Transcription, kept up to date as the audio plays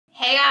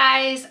Hey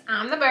guys,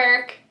 I'm the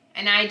Burke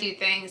and I do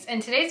things.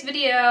 And today's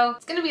video,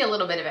 it's gonna be a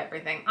little bit of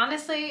everything.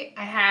 Honestly,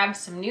 I have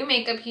some new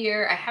makeup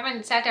here. I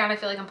haven't sat down, I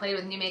feel like I'm playing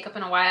with new makeup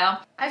in a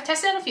while. I've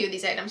tested out a few of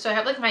these items, so I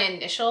have like my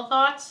initial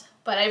thoughts,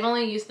 but I've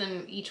only used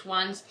them each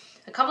once.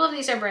 A couple of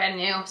these are brand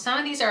new. Some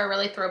of these are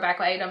really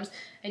throwback items.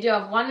 I do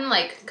have one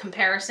like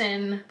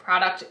comparison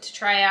product to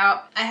try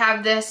out. I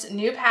have this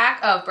new pack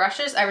of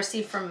brushes I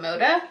received from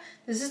Moda.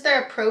 This is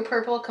their Pro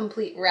Purple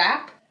Complete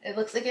Wrap. It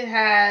looks like it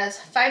has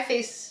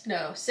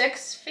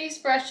 6 face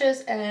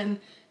brushes and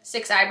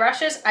 6 eye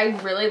brushes. I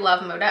really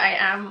love Moda. I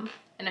am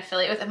an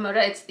affiliate with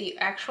Moda. It's the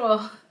actual,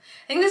 I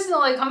think this is the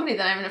only company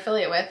that I'm an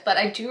affiliate with, but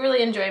I do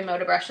really enjoy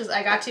Moda brushes.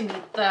 I got to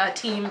meet the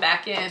team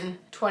back in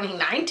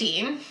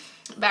 2019.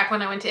 Back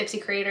when I went to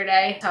Ipsy Creator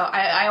Day. So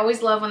I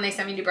always love when they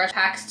send me new brush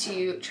packs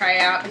to try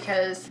out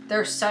because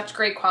they're such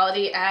great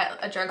quality at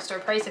a drugstore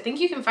price. I think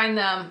you can find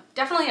them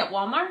definitely at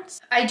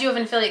Walmart's. I do have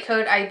an affiliate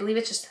code. I believe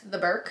it's just the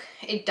Burke.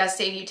 It does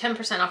save you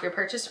 10% off your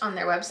purchase on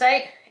their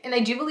website. And I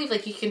do believe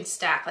like you can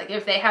stack, like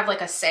if they have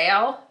like a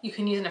sale, you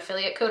can use an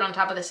affiliate code on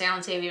top of the sale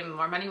and save even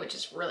more money, which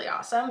is really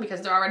awesome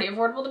because they're already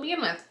affordable to begin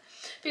with.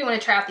 If you want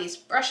to try out these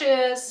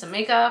brushes, some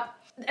makeup,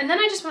 and then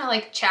I just want to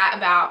like chat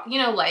about, you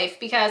know, life,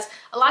 because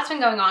a lot's been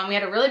going on. We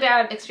had a really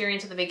bad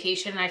experience with the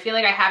vacation and I feel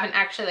like I haven't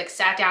actually like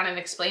sat down and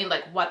explained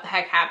like what the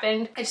heck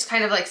happened. I just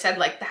kind of like said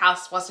like the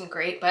house wasn't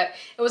great, but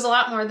it was a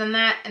lot more than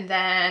that. And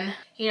then,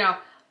 you know,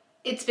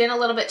 it's been a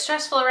little bit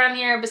stressful around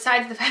here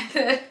besides the fact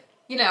that,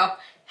 you know,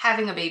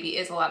 having a baby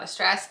is a lot of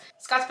stress.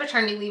 Scott's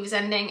paternity leave is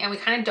ending and we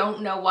kind of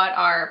don't know what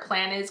our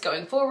plan is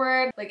going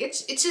forward. Like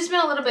it's just been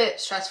a little bit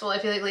stressful, I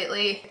feel like,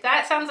 lately. If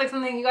that sounds like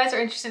something you guys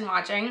are interested in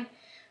watching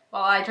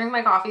while I drink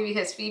my coffee,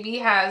 because Phoebe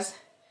has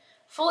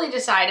fully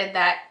decided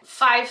that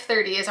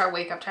 5:30 is our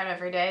wake up time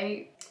every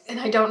day and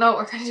I don't know what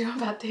we're gonna do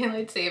about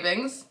daylight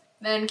savings,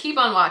 then keep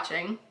on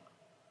watching.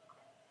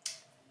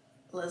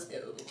 Let's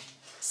go.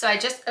 So I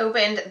just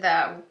opened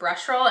the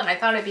brush roll and I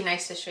thought it'd be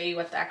nice to show you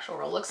what the actual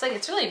roll looks like.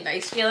 It's really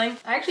nice feeling.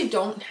 I actually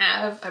don't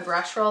have a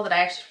brush roll that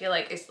I actually feel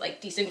like is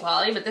like decent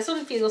quality, but this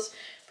one feels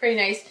pretty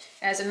nice.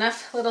 It has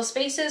enough little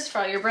spaces for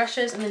all your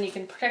brushes and then you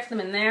can protect them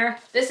in there.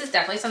 This is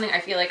definitely something I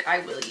feel like I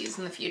will use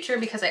in the future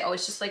because I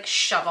always just like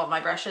shove all my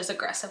brushes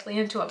aggressively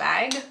into a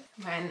bag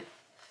when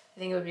I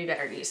think it would be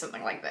better to use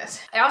something like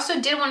this. I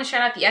also did want to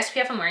shout out the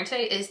SPF I'm wearing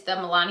today is the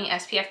Milani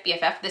SPF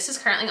BFF. This is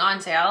currently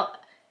on sale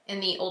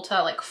in the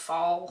Ulta like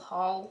fall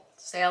haul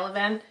sale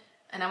event.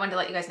 And I wanted to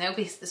let you guys know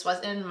because this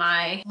was in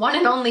my one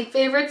and only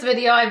favorites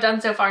video I've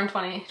done so far in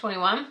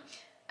 2021.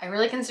 I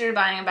really considered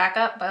buying a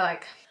backup, but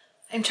like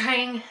I'm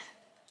trying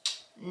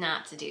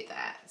not to do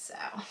that, so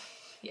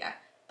yeah.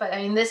 But I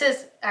mean, this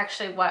is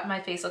actually what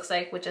my face looks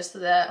like with just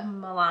the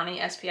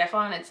Milani SPF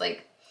on. It's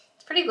like,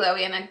 it's pretty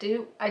glowy and I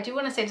do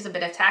want to say there's a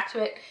bit of tack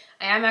to it.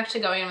 I am actually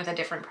going in with a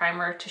different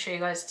primer to show you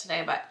guys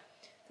today, but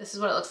this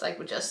is what it looks like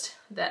with just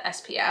the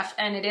SPF.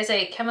 And it is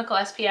a chemical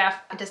SPF.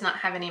 It does not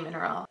have any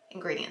mineral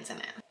ingredients in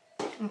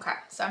it. Okay,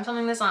 so I'm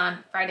filming this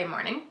on Friday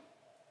morning.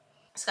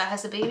 Scott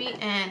has a baby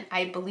and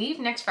I believe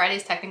next Friday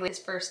is technically his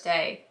first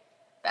day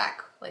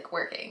back like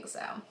working,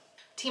 so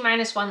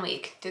T-minus 1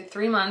 week. Did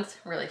 3 months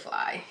really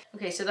fly.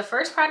 Okay, so the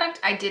first product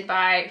I did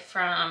buy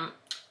from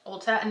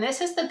Ulta, and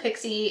this is the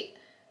Pixi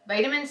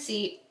Vitamin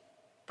C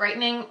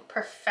Brightening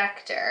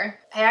Perfector.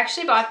 I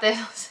actually bought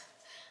this,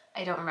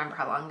 I don't remember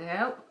how long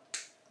ago,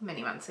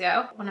 many months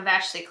ago. One of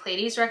Ashley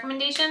Clady's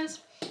recommendations.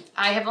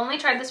 I have only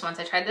tried this once.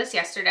 I tried this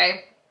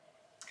yesterday.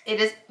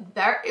 It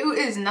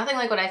is nothing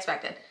like what I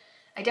expected.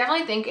 I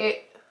definitely think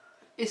it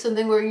is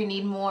something where you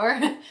need more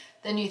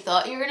than you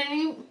thought you were gonna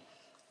need,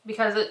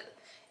 because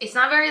it's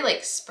not very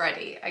like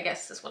spready, I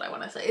guess is what I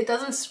want to say. It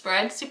doesn't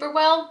spread super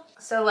well,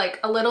 so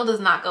like a little does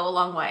not go a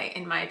long way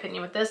in my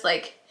opinion with this.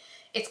 Like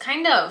it's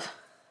kind of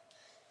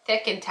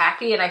thick and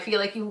tacky and I feel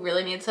like you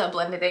really need to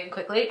blend it in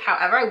quickly.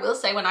 However, I will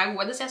say when I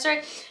wore this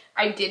yesterday,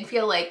 I did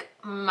feel like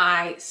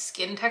my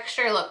skin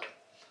texture looked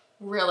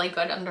really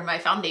good under my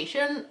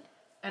foundation,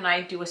 and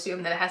I do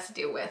assume that it has to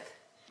do with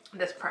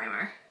this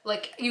primer.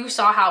 Like you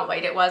saw how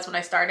white it was when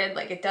I started,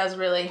 like it does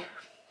really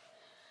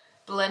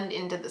blend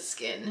into the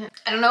skin.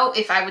 I don't know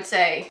if I would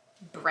say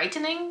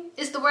brightening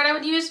is the word I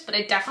would use, but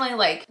it definitely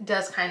like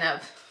does kind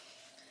of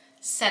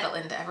settle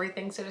into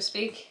everything, so to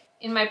speak.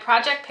 In my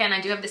project pan,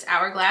 I do have this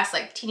Hourglass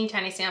like teeny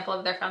tiny sample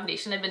of their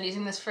foundation. I've been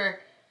using this for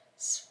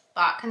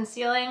spot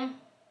concealing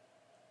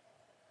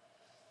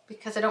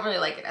because I don't really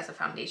like it as a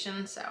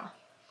foundation, so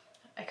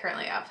I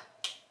currently have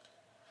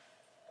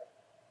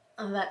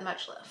that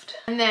much left.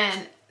 And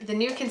then the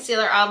new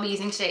concealer I'll be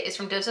using today is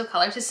from Dose of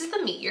Colors. This is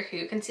the Meet Your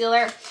Who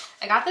concealer.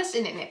 I got this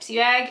in an Ipsy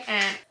bag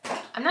and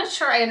I'm not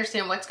sure I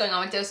understand what's going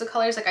on with Dose of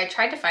Colors. Like I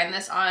tried to find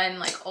this on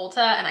like Ulta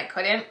and I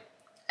couldn't.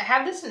 I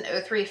have this in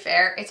 03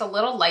 Fair. It's a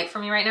little light for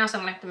me right now, so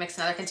I'm gonna have to mix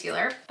another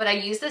concealer. But I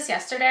used this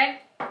yesterday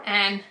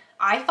and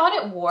I thought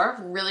it wore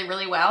really,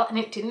 really well and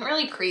it didn't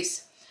really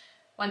crease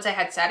once I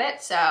had set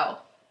it.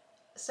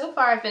 So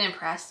far I've been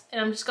impressed, and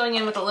I'm just going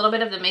in with a little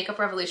bit of the Makeup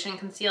Revolution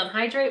Conceal and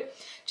Hydrate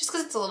just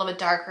because it's a little bit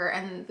darker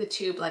and the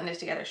two blended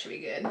together should be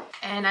good.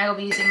 And I will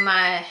be using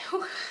my,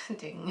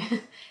 ding,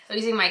 I'm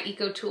using my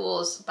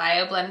EcoTools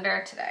Bio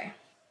Blender today.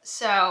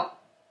 So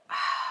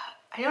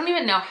I don't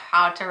even know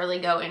how to really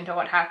go into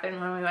what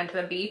happened when we went to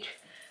the beach,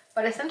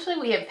 but essentially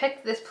we had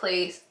picked this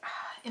place.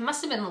 It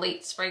must have been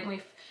late spring.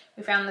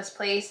 We found this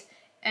place,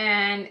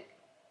 and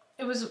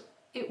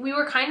we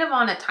were kind of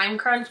on a time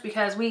crunch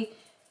because we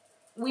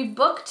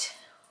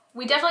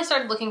definitely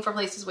started looking for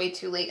places way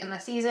too late in the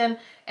season,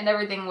 and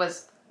everything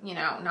was, you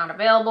know, not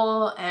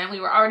available, and we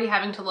were already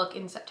having to look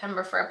in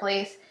September for a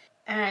place.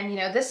 And you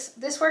know,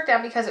 this worked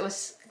out because it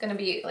was gonna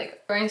be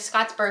like during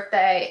Scott's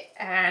birthday,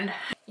 and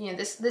you know,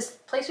 this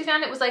place we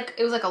found, it was like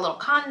a little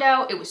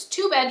condo. It was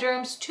 2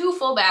 bedrooms, 2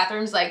 full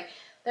bathrooms. Like,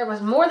 there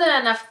was more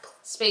than enough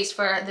space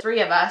for the 3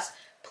 of us,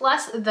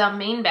 plus the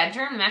main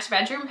bedroom, the master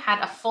bedroom,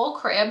 had a full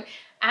crib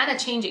and a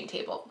changing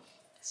table.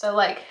 So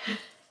like,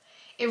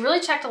 it really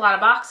checked a lot of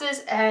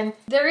boxes. And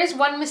there is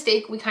one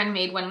mistake we kind of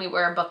made when we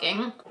were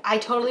booking. I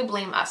totally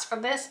blame us for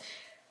this.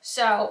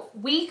 So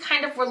we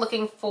kind of were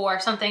looking for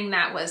something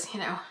that was, you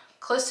know,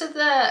 close to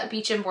the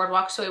beach and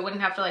boardwalk, so we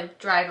wouldn't have to like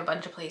drive a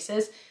bunch of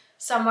places.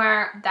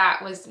 Somewhere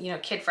that was, you know,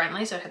 kid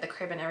friendly, so it had the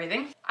crib and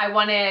everything. I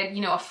wanted,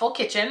 you know, a full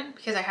kitchen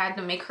because I had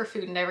to make her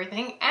food and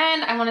everything.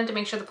 And I wanted to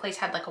make sure the place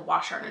had like a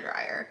washer and a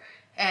dryer,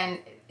 and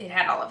it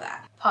had all of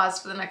that.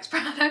 Pause for the next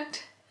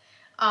product.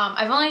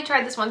 I've only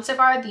tried this once so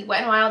far, the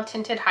Wet n Wild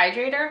Tinted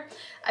Hydrator.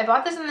 I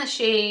bought this in the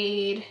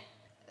shade,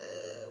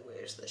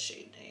 where's the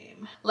shade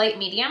name? Light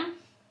Medium.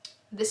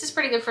 This is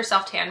pretty good for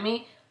self-tan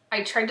me.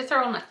 I tried to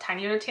throw in a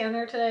tiny bit of tan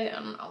there today. I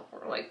don't know,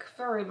 like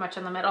very much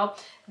in the middle.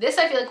 This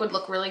I feel like would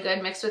look really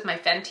good mixed with my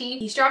Fenty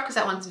Ease Drop because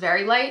that one's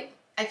very light.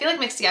 I feel like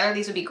mixed together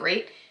these would be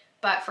great,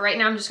 but for right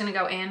now I'm just gonna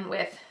go in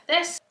with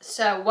this.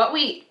 So what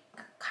we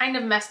kind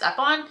of messed up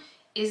on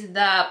is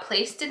the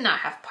place did not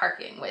have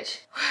parking, which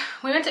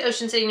we went to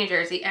Ocean City, New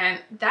Jersey, and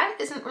that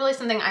isn't really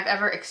something I've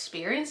ever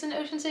experienced in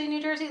Ocean City,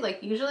 New Jersey.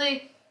 Like,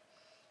 usually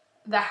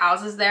the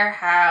houses there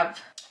have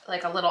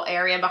like a little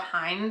area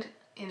behind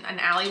in an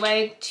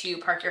alleyway to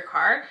park your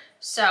car.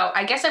 So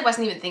I guess I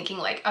wasn't even thinking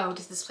like, oh,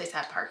 does this place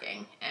have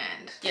parking?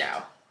 And you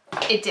know,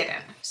 it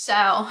didn't. So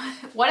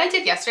what I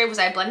did yesterday was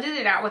I blended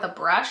it out with a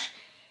brush,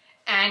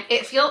 and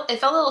it felt a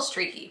little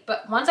streaky.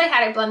 But once I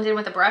had it blended in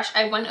with a brush,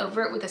 I went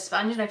over it with a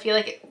sponge, and I feel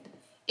like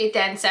it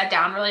then sat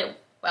down really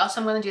well. So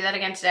I'm gonna do that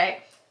again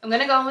today. I'm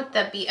gonna go in with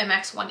the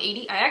BMX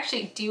 180. I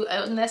actually do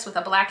own this with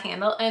a black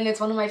handle, and it's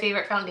one of my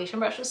favorite foundation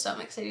brushes, so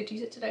I'm excited to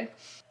use it today.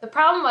 The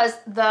problem was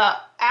the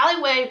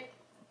alleyway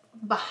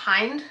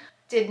behind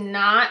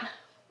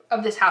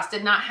of this house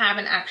did not have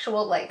an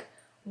actual like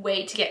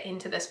way to get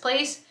into this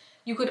place.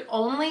 You could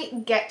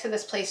only get to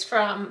this place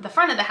from the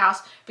front of the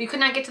house, but you could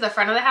not get to the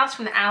front of the house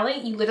from the alley.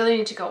 You literally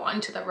need to go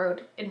onto the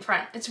road in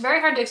front. It's very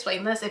hard to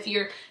explain this if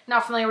you're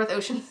not familiar with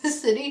Ocean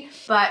City,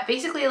 but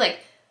basically like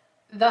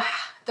the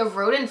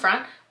road in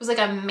front was like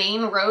a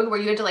main road where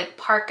you had to like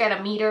park at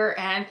a meter,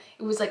 and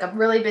it was like a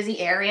really busy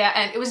area,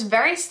 and it was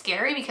very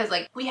scary because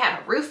like we had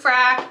a roof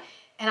rack,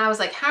 and I was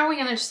like, how are we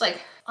gonna just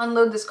like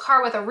unload this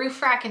car with a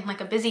roof rack in like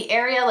a busy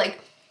area?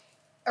 Like,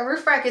 a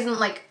roof rack isn't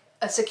like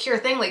a secure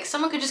thing. Like,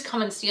 someone could just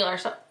come and steal or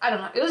something. I don't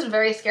know. It was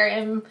very scary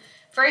and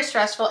very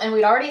stressful, and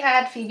we'd already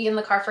had Phoebe in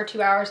the car for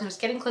 2 hours, and it was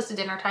getting close to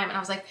dinner time, and I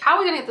was like, how are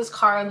we gonna get this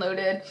car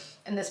unloaded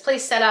and this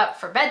place set up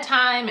for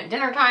bedtime and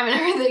dinner time and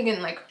everything?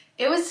 And like,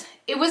 it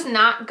was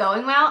not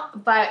going well.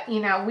 But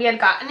you know, we had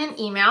gotten an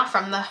email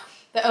from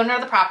the owner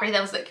of the property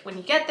that was like, when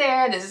you get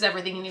there, this is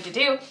everything you need to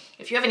do.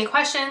 If you have any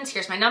questions,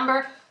 here's my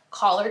number.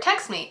 Call or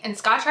text me. And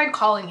Scott tried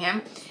calling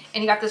him,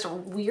 and he got this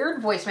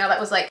weird voicemail that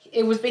was like,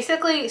 it was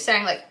basically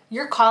saying like,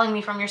 you're calling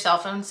me from your cell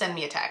phone, send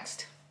me a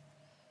text.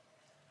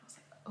 I was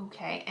like,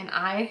 okay.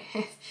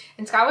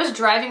 And Scott was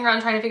driving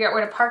around trying to figure out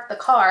where to park the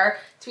car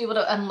to be able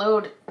to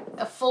unload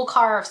a full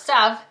car of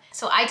stuff.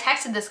 So I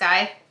texted this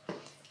guy.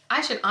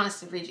 I should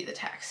honestly read you the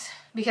text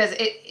because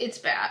it's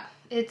bad.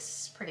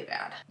 It's pretty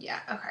bad. Yeah,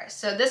 okay.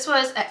 So this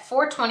was at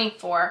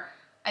 4:24.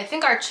 I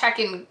think our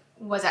check-in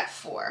was at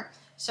 4.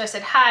 So I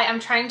said, hi, I'm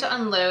trying to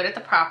unload at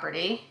the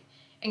property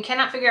and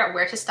cannot figure out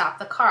where to stop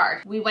the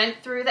car. We went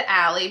through the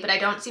alley, but I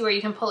don't see where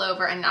you can pull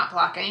over and not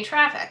block any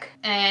traffic.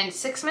 And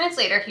 6 minutes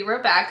later, he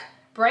wrote back,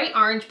 bright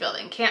orange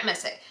building, can't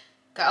miss it.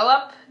 Go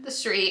up the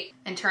street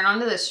and turn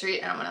onto this street,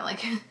 and I'm gonna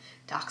like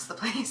dox the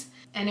place.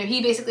 And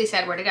he basically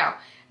said where to go.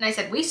 And I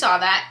said, we saw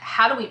that,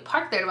 how do we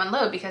park there to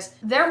unload? Because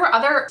there were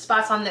other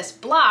spots on this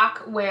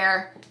block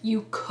where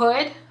you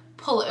could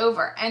pull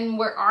over, and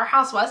where our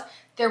house was,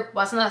 there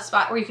wasn't a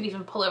spot where you could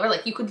even pull over.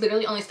 Like, you could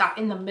literally only stop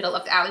in the middle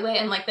of the alleyway,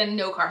 and like then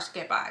no cars could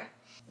get by.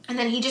 And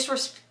then he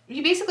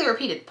basically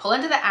repeated, pull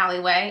into the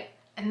alleyway,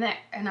 and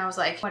I was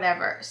like,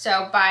 whatever.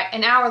 So by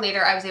an hour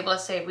later, I was able to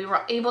say we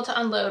were able to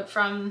unload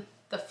from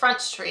the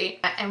front street,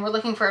 and we're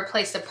looking for a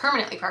place to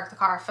permanently park the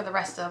car for the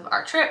rest of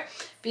our trip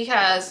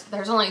because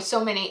there's only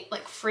so many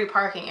like free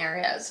parking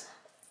areas,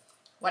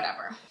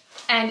 whatever.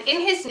 And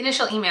in his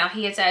initial email,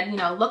 he had said, you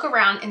know, look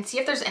around and see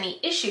if there's any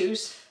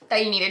issues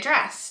that you need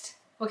addressed.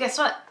 Well, guess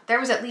what? There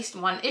was at least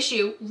one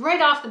issue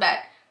right off the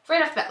bat.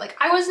 right off the bat. Like,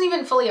 I wasn't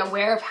even fully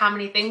aware of how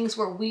many things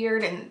were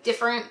weird and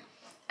different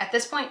at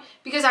this point,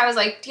 because I was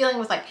like dealing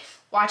with like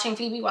watching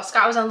Phoebe while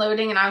Scott was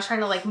unloading, and I was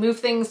trying to like move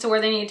things to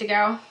where they needed to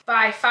go.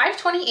 By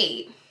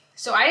 5:28,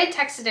 so I had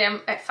texted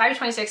him at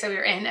 5:26 that we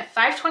were in. At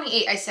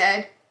 5:28, I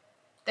said,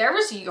 there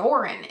was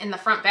urine in the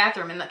front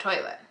bathroom in the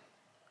toilet.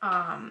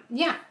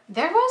 Yeah,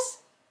 there was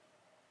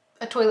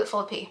a toilet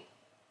full of pee.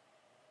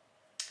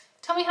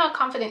 Tell me how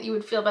confident you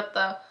would feel about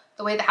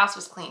the way the house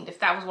was cleaned if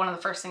that was one of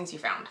the first things you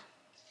found.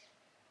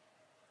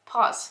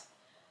 Pause.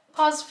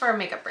 Pause for a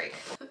makeup break.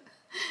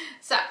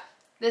 So,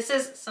 this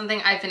is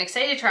something I've been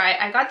excited to try.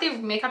 I got the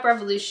Makeup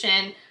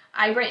Revolution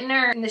Eye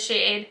Brightener in the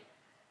shade,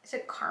 is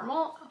it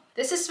Caramel?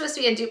 This is supposed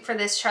to be a dupe for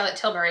this Charlotte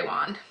Tilbury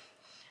wand.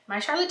 My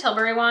Charlotte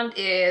Tilbury wand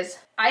is,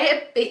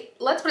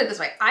 let's put it this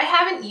way. I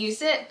haven't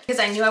used it because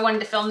I knew I wanted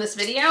to film this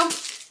video,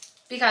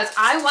 because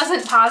I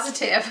wasn't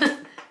positive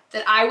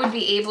that I would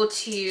be able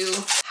to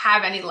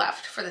have any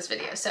left for this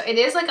video. So it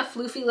is like a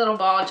floofy little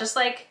ball, just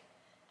like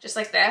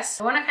this.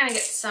 I want to kind of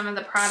get some of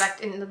the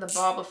product into the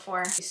ball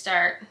before we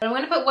start. But I'm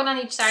going to put one on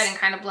each side and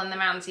kind of blend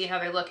them out and see how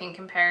they look in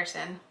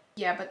comparison.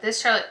 Yeah, but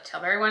this Charlotte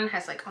Tilbury one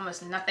has like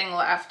almost nothing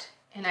left,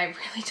 and I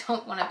really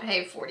don't want to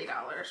pay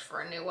 $40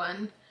 for a new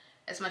one,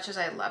 as much as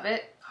I love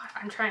it. God,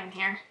 I'm trying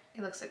here.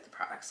 It looks like the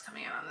product's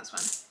coming out on this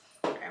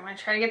one. Okay, I'm going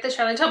to try to get the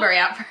Charlotte Tilbury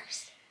out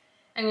first.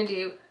 I'm going to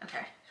do,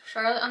 okay,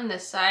 Charlotte on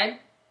this side.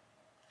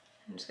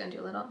 I'm just going to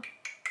do a little.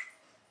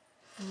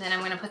 And then I'm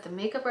going to put the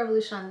Makeup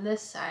Revolution on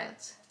this side.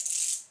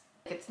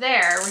 It's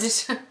there. We're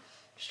just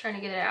trying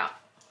to get it out.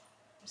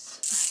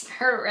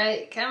 All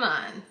right, come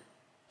on.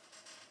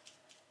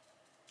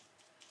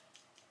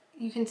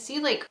 You can see,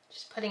 like,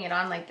 just putting it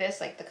on like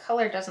this, like the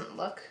color doesn't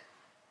look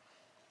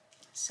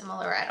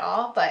similar at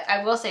all, but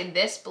I will say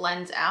this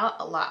blends out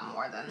a lot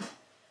more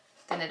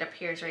than it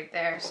appears right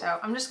there. So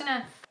I'm just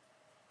gonna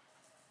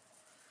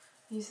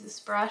use this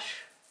brush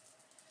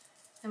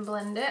and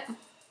blend it,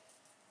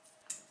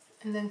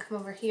 and then come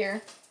over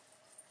here.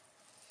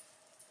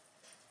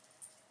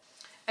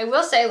 I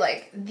will say,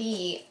 like,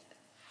 the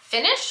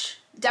finish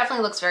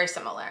definitely looks very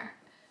similar,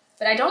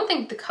 but I don't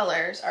think the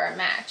colors are a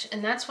match,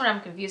 and that's what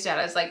I'm confused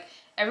about. Is like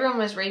everyone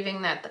was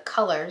raving that the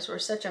colors were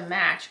such a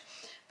match,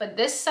 but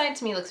this side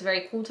to me looks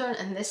very cool tone,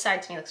 and this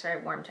side to me looks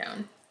very warm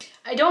tone.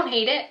 I don't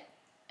hate it,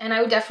 and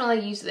I would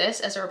definitely use this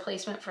as a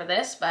replacement for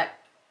this, but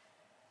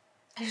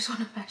I just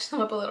want to match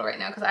them up a little right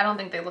now because I don't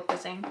think they look the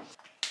same.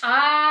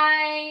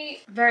 I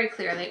very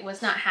clearly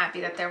was not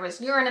happy that there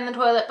was urine in the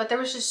toilet, but there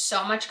was just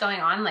so much going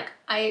on. Like,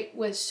 I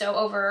was so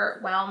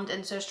overwhelmed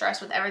and so stressed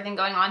with everything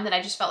going on that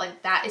I just felt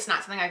like that is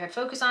not something I could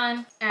focus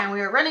on. And we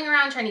were running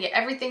around trying to get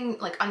everything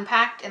like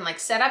unpacked and like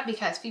set up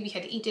because Phoebe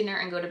had to eat dinner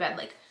and go to bed.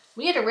 Like,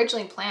 we had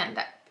originally planned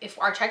that if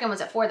our check-in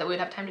was at 4 that we would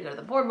have time to go to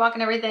the boardwalk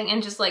and everything,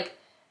 and just like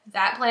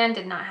that plan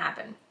did not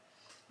happen.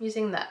 I'm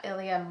using the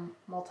Ilia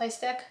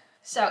multi-stick.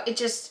 So it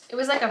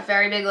was like a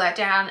very big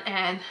letdown,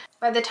 and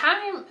by the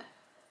time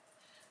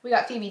we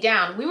got Phoebe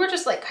down, we were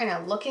just like kind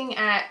of looking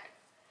at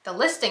the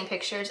listing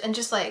pictures and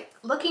just like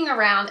looking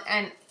around,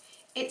 and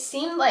it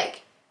seemed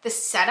like the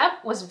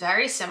setup was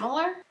very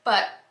similar,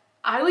 but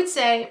I would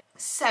say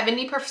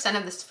 70%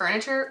 of this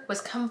furniture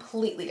was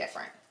completely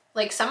different.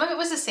 Like, some of it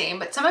was the same,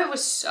 but some of it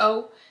was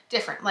so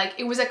different. Like,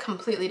 it was a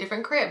completely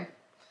different crib.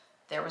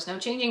 There was no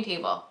changing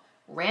table.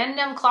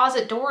 Random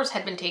closet doors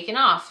had been taken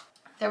off.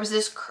 There was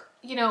this,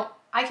 you know,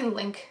 I can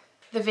link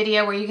the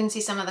video where you can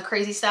see some of the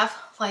crazy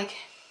stuff. Like,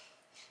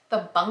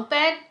 the bunk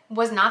bed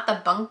was not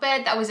the bunk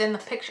bed that was in the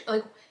picture.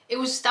 Like, it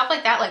was stuff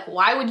like that. Like,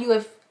 why would you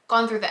have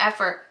gone through the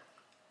effort?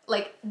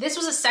 Like, this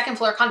was a second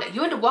floor condo.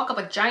 You had to walk up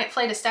a giant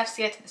flight of steps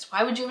to get to this.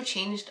 Why would you have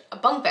changed a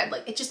bunk bed?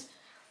 Like, it just,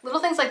 little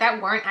things like that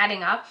weren't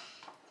adding up.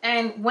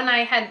 And when I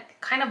had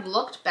kind of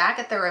looked back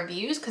at the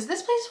reviews, because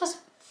this place was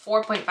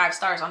 4.5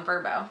 stars on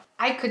Vrbo,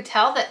 I could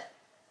tell that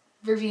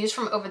reviews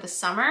from over the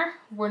summer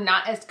were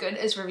not as good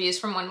as reviews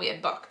from when we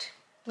had booked.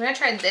 I'm gonna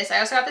try this. I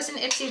also got this in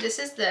Ipsy. This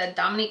is the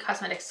Dominique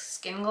Cosmetics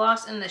Skin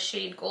Gloss in the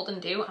shade Golden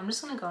Dew. I'm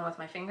just gonna go in with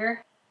my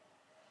finger.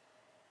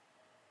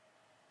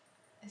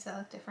 Does that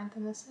look different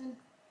than this one?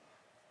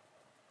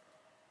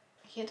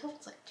 I can't tell if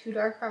it's like too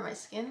dark on my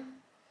skin.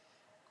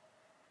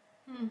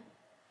 It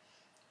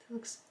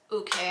looks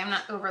okay. I'm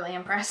not overly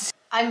impressed.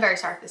 I'm very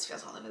sorry if this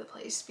feels all over the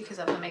place because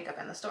of the makeup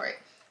and the story.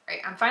 Right,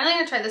 I'm finally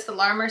gonna try this, the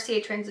Laura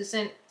Mercier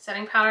Translucent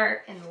Setting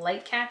Powder in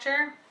Light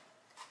Catcher.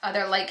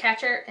 Their light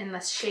catcher in the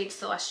shade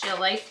Celestial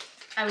Light.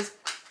 I was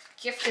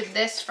gifted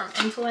this from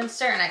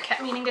Influencer and I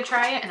kept meaning to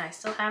try it and I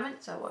still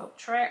haven't, so we'll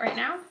try it right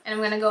now. And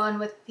I'm gonna go on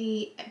with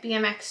the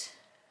BMX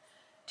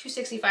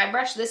 265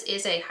 brush. This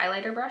is a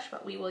highlighter brush,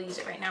 but we will use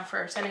it right now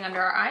for setting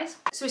under our eyes.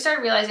 So we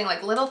started realizing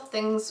like little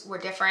things were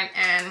different,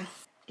 and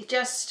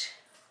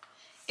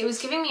it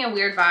was giving me a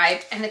weird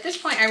vibe. And at this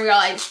point I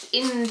realized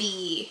in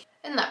the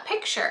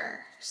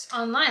pictures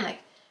online,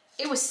 like,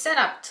 it was set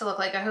up to look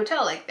like a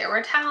hotel. Like, there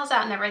were towels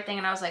out and everything,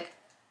 and I was like,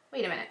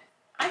 wait a minute,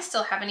 I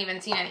still haven't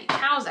even seen any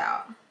towels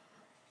out.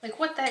 Like,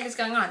 what the heck is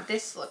going on?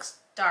 This looks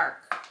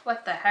dark.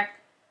 What the heck?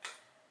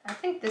 I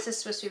think this is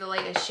supposed to be the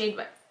lightest shade,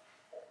 but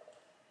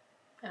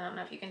I don't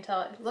know if you can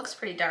tell, it looks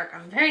pretty dark.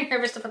 I'm very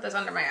nervous to put this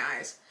under my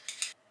eyes.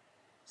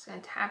 Just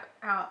gonna tap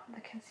out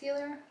the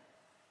concealer.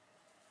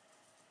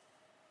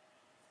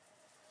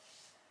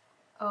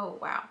 Oh,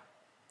 wow.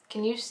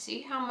 Can you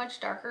see how much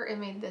darker it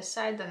made this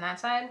side than that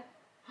side?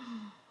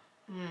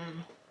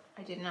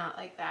 I did not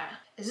like that.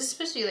 Is this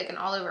supposed to be like an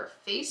all over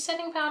face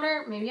setting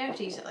powder? Maybe I have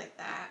to use it like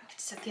that. I could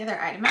set the other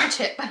eye to match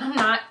it, but I'm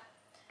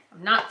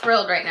not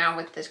thrilled right now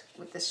with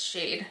this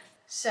shade.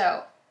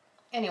 So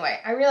anyway,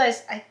 I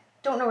realized I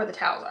don't know where the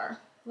towels are.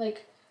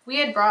 Like, we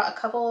had brought a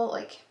couple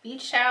like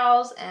beach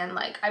towels and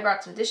like I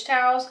brought some dish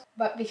towels,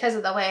 but because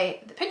of the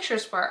way the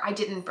pictures were, I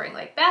didn't bring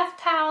like bath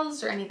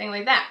towels or anything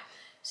like that.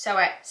 So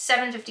at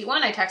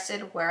 7:51, I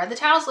texted, where are the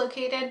towels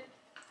located?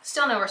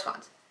 Still no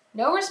response.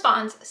 No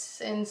response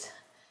since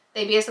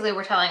they basically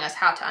were telling us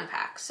how to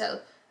unpack. So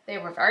they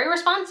were very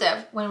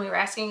responsive when we were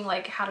asking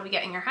like, how do we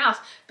get in your house?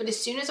 But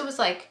as soon as it was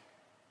like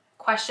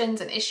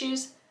questions and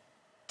issues,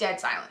 dead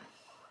silent.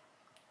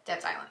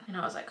 Dead silent. And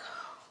I was like,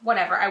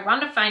 whatever. I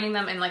wound up finding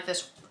them in like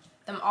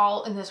them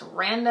all in this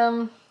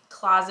random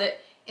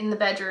closet in the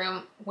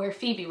bedroom where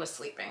Phoebe was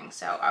sleeping.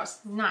 So I was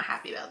not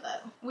happy about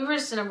that. We were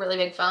just in a really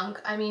big funk.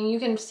 I mean, you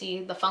can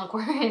see the funk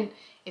we're in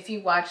if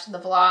you watch the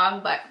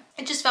vlog, but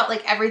it just felt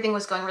like everything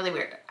was going really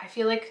weird. I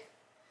feel like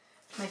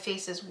my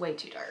face is way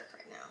too dark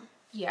right now.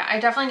 Yeah, I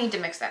definitely need to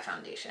mix that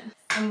foundation.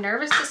 I'm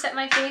nervous to set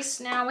my face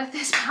now with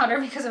this powder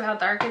because of how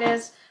dark it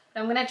is,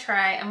 but I'm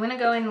gonna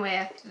go in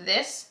with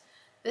this.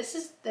 This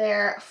is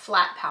their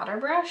flat powder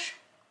brush,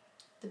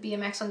 the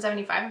BMX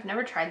 175. I've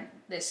never tried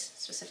this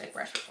specific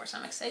brush before, so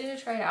I'm excited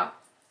to try it out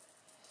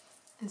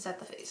and set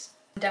the face.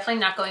 I'm definitely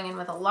not going in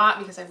with a lot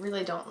because I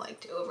really don't like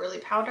to overly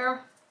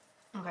powder.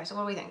 Okay, so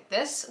what do we think?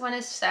 This one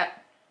is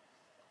set.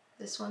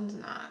 This one's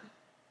not.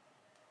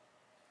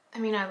 I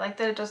mean, I like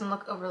that it doesn't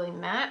look overly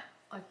matte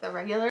like the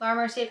regular Laura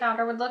Mercier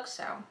powder would look,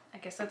 so I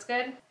guess that's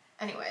good.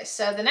 Anyway,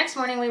 so the next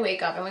morning we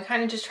wake up and we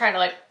kind of just try to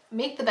like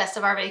make the best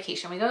of our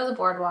vacation. We go to the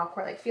boardwalk,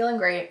 we're like feeling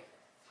great,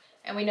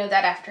 and we know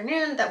that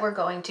afternoon that we're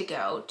going to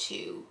go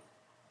to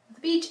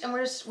the beach and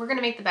we're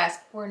gonna make the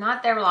best. We're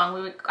not there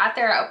long. We got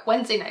there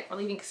Wednesday night. We're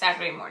leaving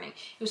Saturday morning.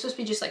 It was supposed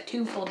to be just like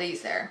 2 full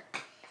days there.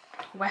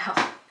 Well,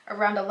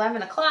 around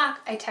 11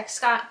 o'clock, I text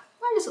Scott,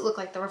 why does it look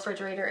like the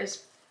refrigerator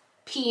is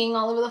peeing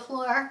all over the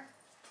floor?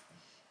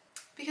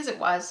 Because it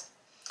was.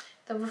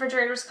 The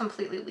refrigerator was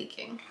completely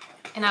leaking.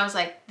 And I was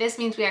like, this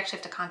means we actually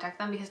have to contact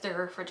them because their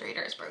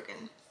refrigerator is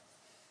broken.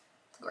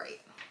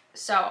 Great.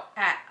 So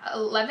at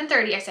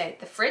 11:30, I say,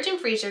 the fridge and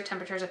freezer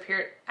temperatures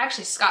appear,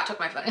 actually Scott took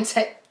my phone and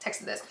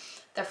texted this.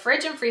 The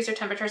fridge and freezer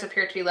temperatures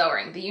appear to be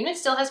lowering. The unit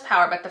still has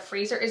power, but the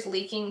freezer is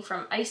leaking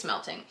from ice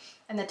melting.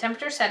 And the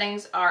temperature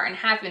settings are and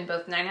have been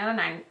both 9 out of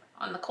 9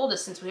 on the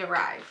coldest since we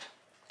arrived.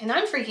 And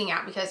I'm freaking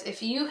out because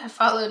if you have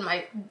followed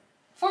my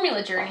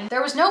formula journey,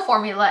 there was no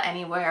formula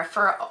anywhere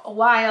for a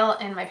while,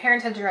 and my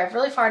parents had to drive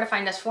really far to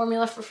find us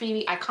formula for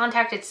Phoebe. I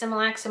contacted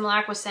Similac.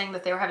 Similac was saying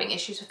that they were having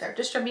issues with their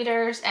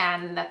distributors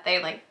and that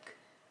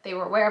they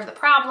were aware of the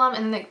problem,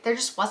 and there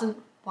just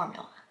wasn't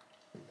formula.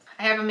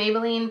 I have a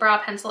Maybelline brow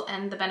pencil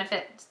and the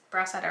Benefit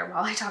brow setter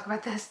while I talk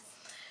about this.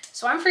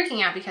 So I'm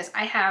freaking out because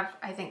I have,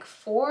 I think,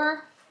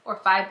 4 or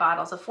 5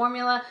 bottles of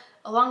formula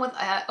along with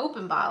an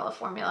open bottle of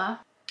formula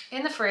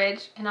in the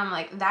fridge, and I'm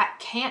like, that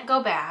can't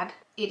go bad.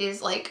 It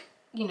is like,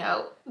 you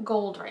know,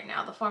 gold right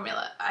now, the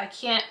formula. I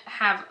can't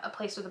have a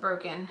place with a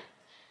broken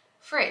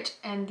fridge.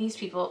 And these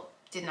people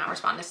did not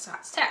respond to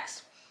Scott's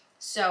text.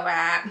 So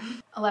at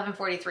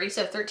 11:43,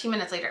 so 13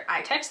 minutes later,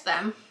 I text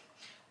them,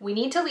 we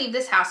need to leave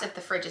this house if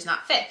the fridge is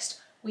not fixed.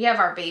 We have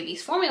our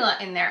baby's formula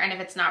in there, and if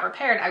it's not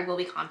repaired, I will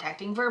be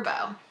contacting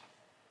Vrbo.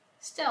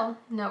 Still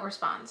no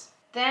response.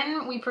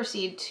 Then we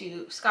proceed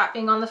to Scott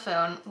being on the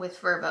phone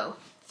with Vrbo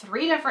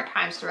 3 different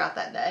times throughout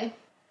that day.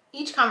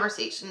 Each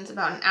conversation is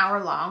about an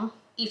hour long.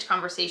 Each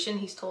conversation,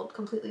 he's told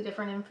completely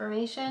different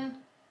information.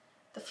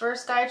 The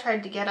first guy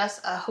tried to get us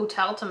a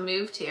hotel to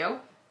move to.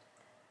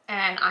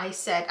 And I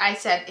said,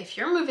 if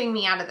you're moving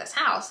me out of this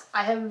house,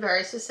 I have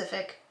very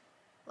specific,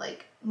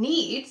 like,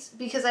 needs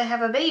because I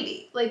have a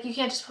baby. Like, you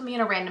can't just put me in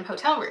a random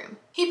hotel room.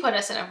 He put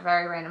us in a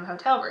very random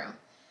hotel room.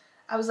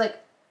 I was like,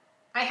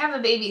 I have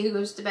a baby who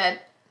goes to bed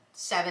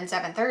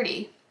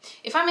 7:30.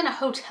 If I'm in a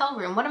hotel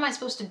room, what am I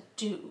supposed to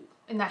do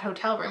in that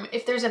hotel room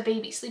if there's a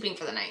baby sleeping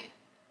for the night?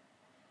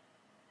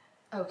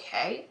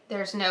 Okay,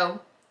 there's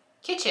no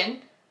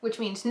kitchen, which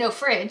means no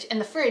fridge, and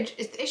the fridge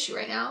is the issue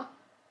right now.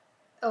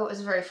 Oh, it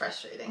was very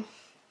frustrating.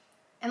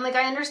 And like,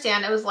 I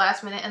understand it was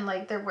last minute and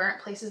like there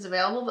weren't places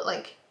available, but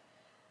like,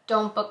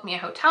 don't book me a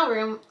hotel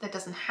room that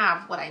doesn't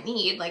have what I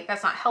need. Like,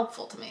 that's not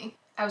helpful to me.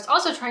 I was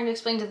also trying to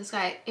explain to this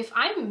guy, if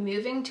I'm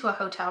moving to a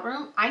hotel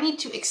room, I need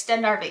to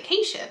extend our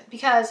vacation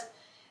because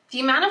the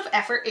amount of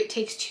effort it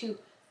takes to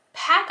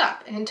pack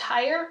up an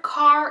entire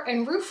car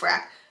and roof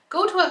rack,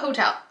 go to a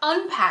hotel,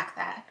 unpack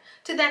that,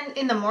 to then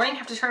in the morning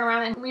have to turn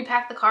around and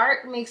repack the car,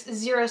 it makes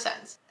 0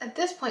 sense. At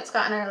this point,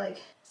 Scott and I are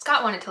like,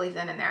 Scott wanted to leave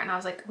then and there, and I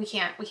was like, we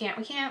can't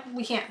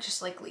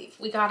just like leave.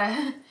 We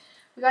gotta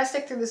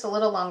stick through this a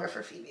little longer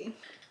for Phoebe.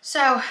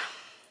 So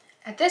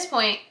at this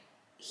point,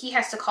 he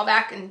has to call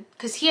back, and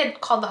because he had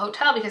called the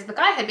hotel because the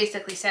guy had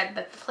basically said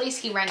that the place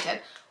he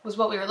rented was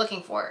what we were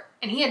looking for,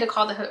 and he had to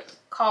call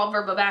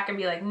vrbo back and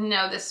be like,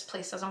 no, this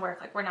place doesn't work,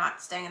 like we're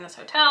not staying in this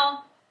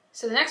hotel.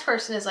 So the next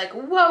person is like,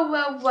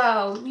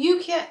 whoa, you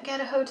can't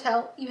get a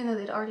hotel, even though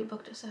they'd already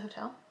booked us a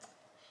hotel.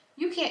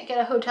 You can't get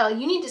a hotel.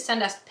 You need to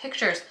send us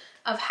pictures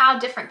of how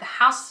different the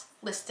house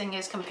listing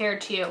is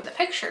compared to the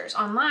pictures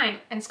online.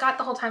 And Scott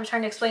the whole time is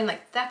trying to explain,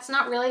 like, that's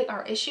not really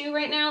our issue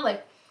right now.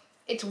 Like,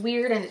 it's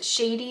weird and it's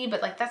shady,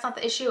 but like, that's not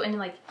the issue. And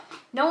like,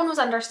 no one was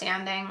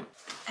understanding.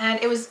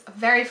 And it was a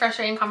very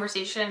frustrating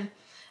conversation.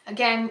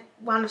 Again,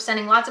 wound up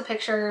sending lots of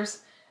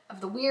pictures of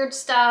the weird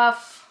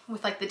stuff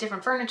with like the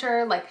different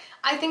furniture. Like,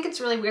 I think it's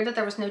really weird that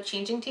there was no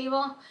changing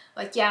table.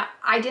 Like, yeah,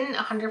 I didn't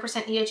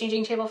 100% need a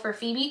changing table for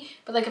Phoebe,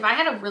 but like if I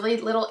had a really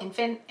little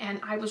infant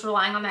and I was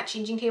relying on that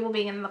changing table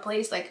being in the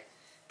place, like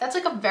that's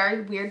like a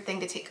very weird thing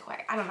to take away.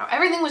 I don't know.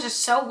 Everything was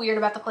just so weird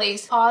about the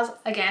place. Pause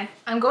again.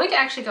 I'm going to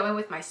actually go in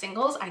with my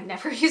singles. I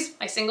never use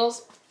my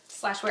singles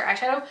 / wear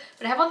eyeshadow,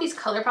 but I have all these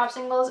Colourpop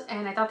singles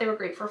and I thought they were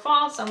great for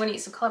fall. So I'm going to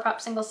use some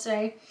Colourpop singles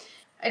today.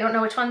 I don't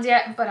know which ones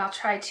yet, but I'll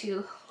try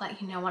to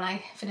let you know when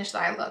I finish the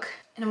eye look.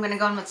 And I'm going to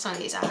go in with some of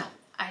these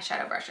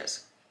eyeshadow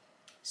brushes.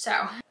 So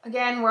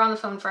again, we're on the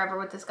phone forever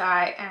with this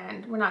guy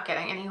and we're not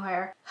getting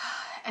anywhere.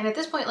 And at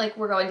this point, like,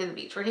 we're going to the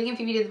beach. We're taking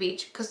Phoebe to the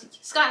beach because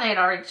Scott and I had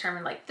already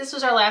determined, like, this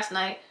was our last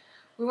night.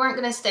 We weren't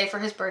going to stay for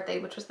his birthday,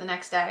 which was the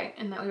next day,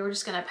 and that we were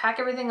just going to pack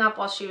everything up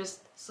while she was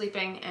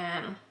sleeping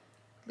and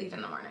leave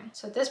in the morning.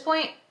 So at this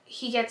point,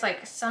 he gets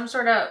like some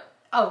sort of,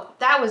 oh,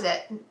 that was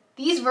it.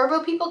 These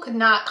vrbo people could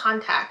not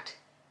contact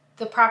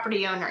the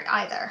property owner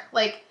either.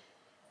 Like,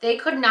 they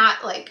could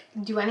not like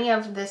do any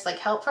of this like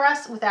help for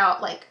us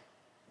without like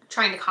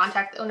trying to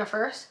contact the owner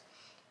first.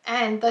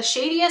 And the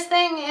shadiest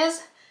thing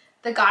is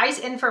the guy's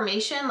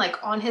information like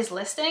on his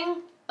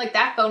listing, like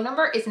that phone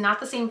number is not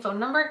the same phone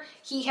number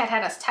he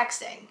had us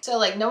texting. So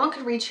like no one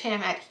could reach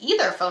him at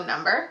either phone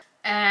number.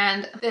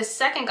 And this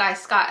second guy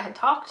Scott had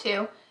talked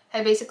to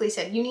had basically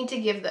said, you need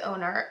to give the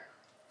owner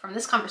from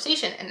this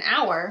conversation an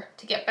hour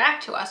to get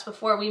back to us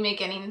before we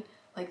make any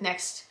like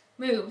next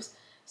moves.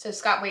 So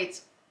Scott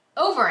waits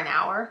over an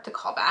hour to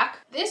call back.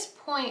 At this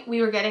point,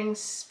 we were getting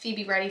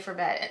Phoebe ready for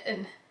bed,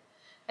 and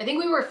I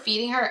think we were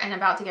feeding her and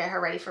about to get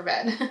her ready for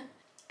bed.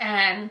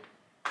 And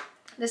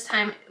this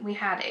time we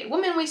had a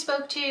woman we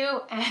spoke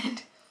to,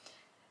 and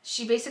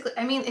she basically,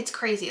 I mean, it's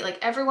crazy. Like,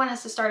 everyone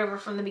has to start over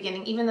from the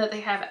beginning, even though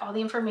they have all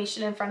the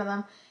information in front of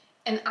them.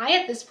 And I,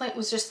 at this point,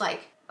 was just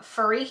like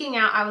freaking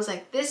out. I was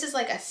like, this is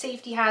like a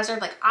safety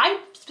hazard. Like, I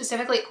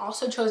specifically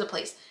also chose a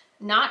place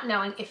not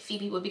knowing if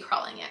Phoebe would be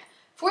crawling it.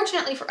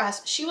 Fortunately for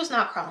us, she was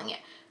not crawling it,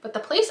 but the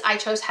place I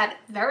chose had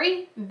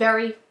very,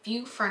 very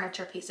few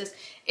furniture pieces.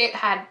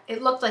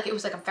 It looked like it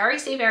was like a very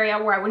safe area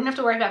where I wouldn't have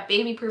to worry about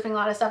baby proofing a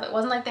lot of stuff. It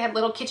wasn't like they had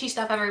little kitschy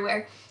stuff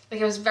everywhere.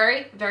 Like, it was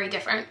very, very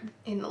different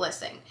in the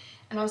listing.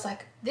 And I was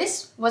like,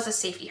 this was a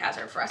safety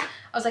hazard for us.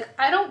 I was like,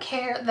 I don't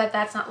care that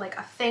that's not like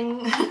a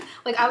thing.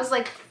 Like, I was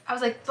like,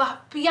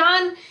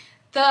 beyond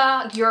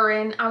the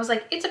urine, I was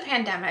like, it's a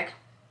pandemic.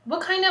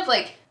 What kind of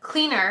like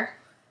cleaner,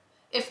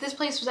 if this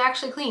place was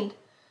actually cleaned,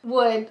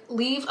 would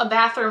leave a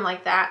bathroom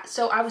like that?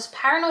 So I was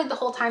paranoid the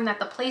whole time that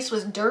the place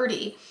was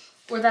dirty,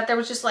 or that there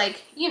was just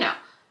like, you know,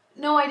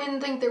 no, I didn't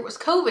think there was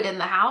COVID in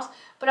the house,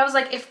 but I was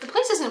like, if the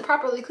place isn't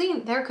properly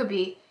cleaned, there could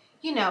be,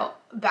 you know,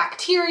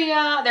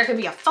 bacteria, there could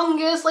be a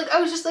fungus. Like,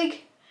 I was just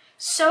like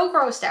so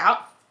grossed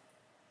out.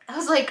 I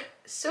was like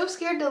so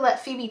scared to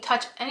let Phoebe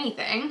touch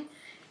anything.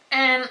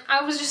 And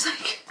I was just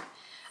like,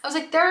 I was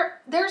like,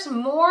 there's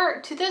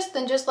more to this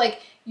than just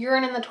like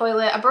urine in the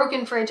toilet, a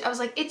broken fridge. I was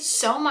like, it's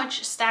so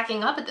much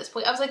stacking up at this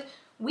point. I was like,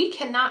 we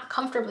cannot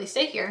comfortably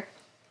stay here.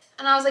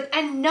 And I was like,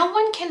 and no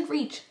one can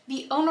reach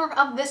the owner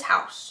of this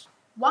house.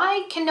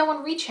 Why can no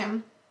one reach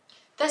him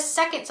the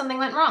second something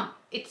went wrong?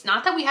 It's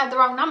not that we had the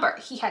wrong number.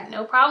 He had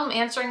no problem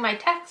answering my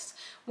texts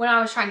when I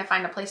was trying to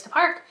find a place to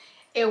park.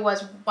 It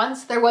was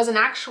once there was an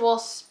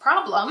actual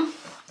problem,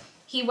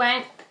 he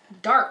went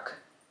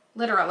dark,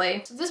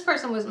 literally. So this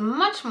person was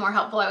much more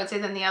helpful, I would say,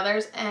 than the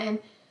others. And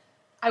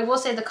I will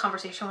say the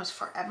conversation was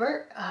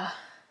forever.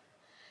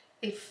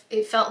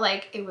 It felt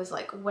like it was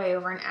like way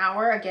over an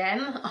hour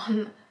again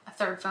on a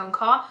third phone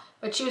call.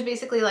 But she was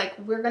basically like,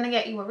 we're gonna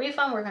get you a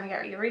refund. We're gonna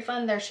get you a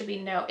refund. There should be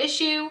no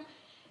issue.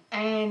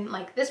 And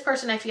like, this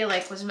person, I feel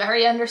like, was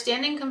very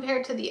understanding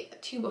compared to the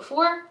two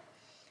before.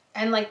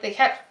 And like, they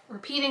kept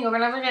repeating over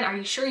and over again, are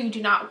you sure you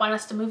do not want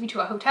us to move you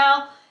to a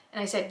hotel?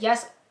 And I said,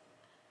 yes,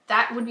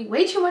 that would be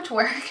way too much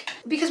work.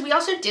 Because we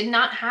also did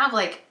not have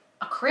like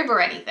a crib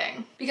or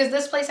anything. Because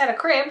this place had a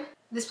crib.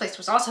 This place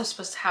was also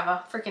supposed to have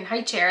a freaking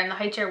high chair, and the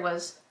high chair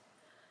was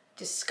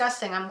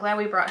disgusting. I'm glad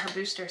we brought her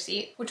booster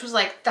seat, which was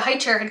like, the high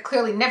chair had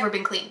clearly never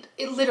been cleaned.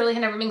 It literally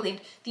had never been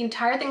cleaned. The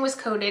entire thing was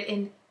coated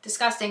in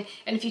disgusting,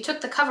 and if you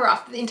took the cover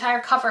off, the entire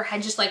cover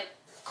had just like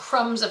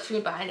crumbs of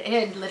food behind it.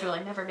 It had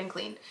literally never been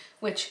cleaned,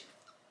 which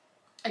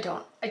I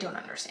don't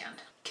understand.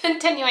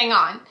 Continuing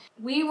on,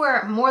 we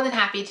were more than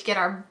happy to get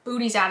our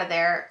booties out of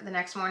there the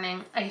next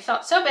morning. I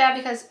felt so bad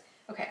because,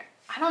 okay,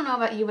 I don't know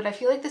about you, but I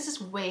feel like this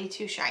is way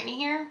too shiny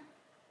here.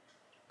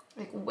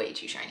 Like way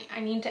too shiny. I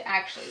need to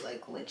actually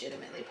like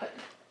legitimately put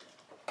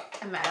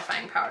a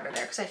mattifying powder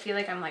there because I feel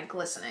like I'm like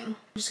glistening. I'm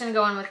just gonna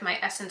go in with my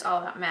Essence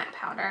All About Matte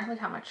powder. Look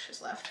how much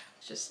is left.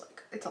 It's just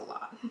like, it's a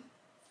lot.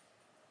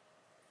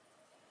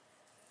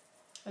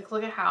 Like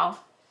look at how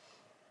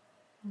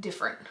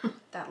different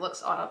that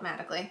looks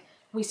automatically.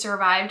 We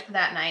survived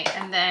that night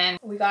and then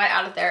we got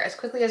out of there as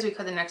quickly as we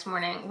could the next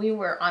morning. We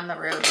were on the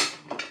road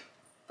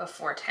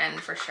before 10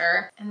 for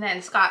sure. And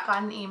then Scott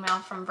got an email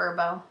from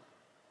Vrbo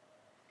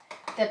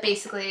that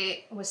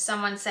basically was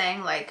someone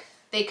saying like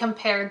they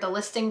compared the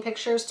listing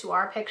pictures to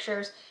our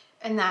pictures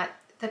and that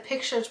the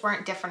pictures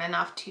weren't different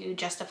enough to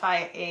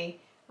justify a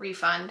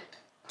refund.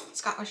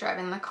 Scott was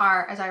driving the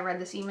car as I read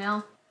this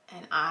email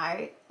and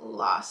I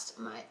lost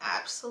my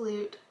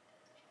absolute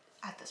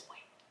at this point.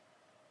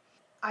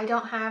 I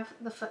don't have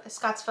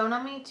Scott's phone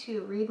on me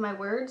to read my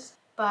words,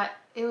 but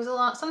it was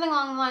something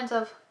along the lines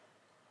of,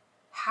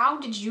 how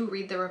did you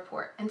read the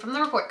report? And from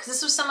the report, because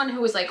this was someone who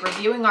was like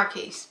reviewing our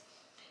case,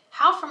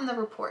 how from the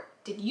report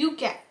did you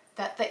get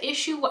that the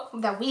issue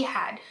that we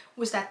had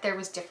was that there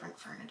was different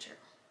furniture?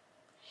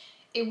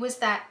 It was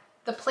that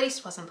the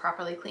place wasn't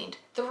properly cleaned.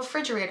 The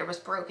refrigerator was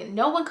broken.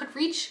 No one could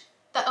reach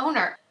the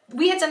owner.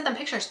 We had sent them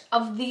pictures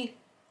of the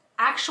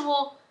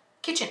actual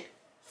kitchen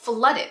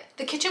flooded.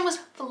 The kitchen was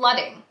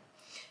flooding.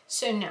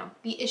 So no,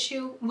 the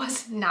issue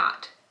was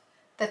not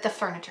that the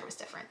furniture was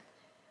different.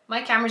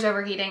 My camera's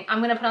overheating.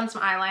 I'm gonna put on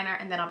some eyeliner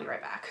and then I'll be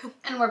right back.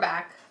 And we're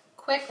back.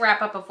 Quick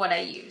wrap up of what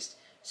I used.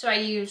 So I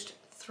used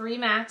 3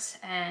 mattes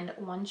and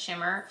 1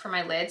 shimmer for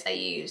my lids. I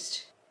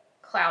used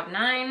Cloud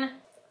 9,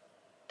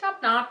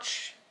 Top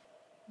Notch,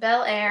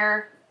 Bel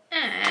Air,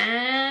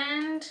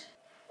 and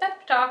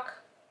Pep Talk,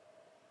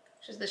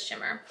 which is this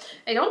shimmer.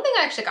 I don't think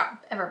I actually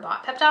ever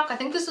bought Pep Talk. I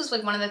think this was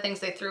like one of the things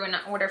they threw in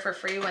an order for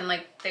free when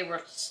like they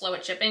were slow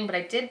at shipping, but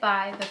I did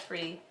buy the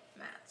 3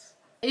 mattes.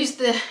 I used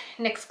the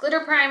NYX Glitter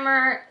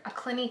Primer, a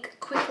Clinique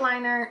Quick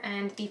Liner,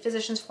 and the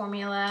Physicians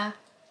Formula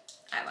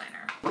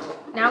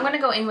eyeliner. Now I'm gonna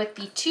go in with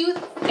the 2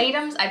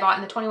 items I bought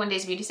in the 21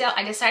 Days Beauty Sale.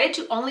 I decided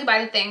to only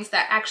buy the things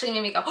that actually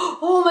made me go,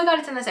 oh my God,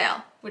 it's in the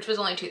sale, which was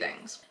only 2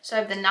 things. So I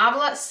have the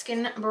Nabla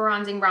Skin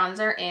Bronzing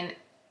Bronzer in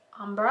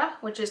Umbra,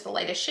 which is the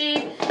lightest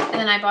shade. And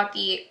then I bought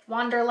the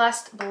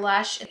Wanderlust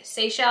Blush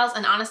Seychelles.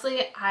 And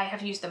honestly, I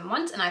have used them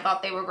once and I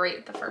thought they were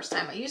great the first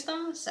time I used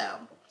them. So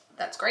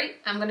that's great.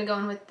 I'm gonna go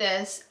in with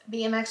this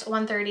BMX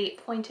 130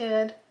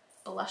 Pointed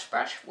Blush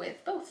Brush with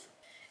both.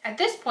 At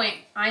this point,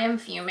 I am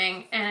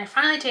fuming and I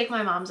finally take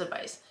my mom's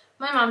advice.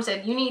 My mom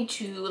said, you need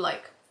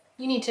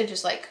to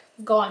just like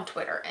go on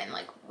Twitter and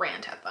like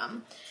rant at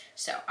them.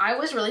 So I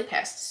was really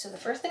pissed. So the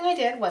first thing I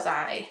did was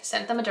I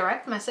sent them a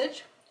direct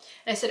message.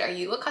 And I said, are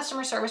you a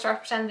customer service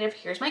representative?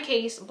 Here's my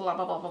case, blah,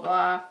 blah, blah, blah,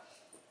 blah.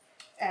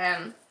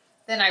 And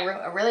then I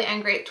wrote a really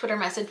angry Twitter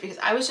message because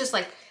I was just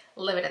like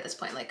livid at this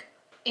point. Like,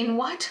 in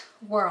what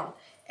world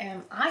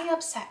am I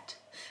upset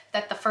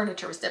that the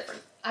furniture was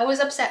different? I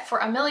was upset for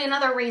a million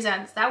other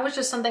reasons. That was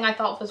just something I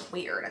thought was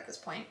weird at this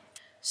point.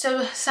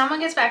 So someone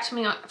gets back to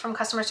me from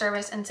customer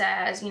service and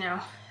says, you know,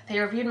 they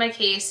reviewed my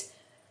case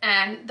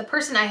and the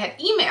person I had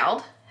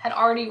emailed had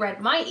already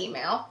read my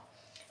email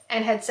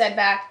and had said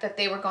back that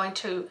they were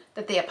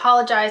that they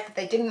apologized, that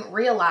they didn't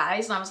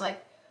realize. And I was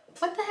like,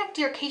 what the heck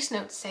do your case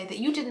notes say that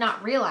you did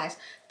not realize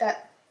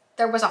that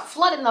there was a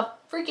flood in the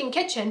freaking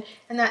kitchen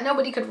and that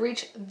nobody could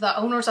reach the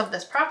owners of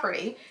this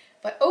property?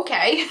 But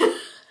okay.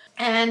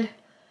 And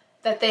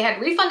that they had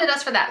refunded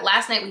us for that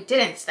last night we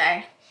didn't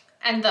stay.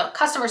 And the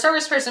customer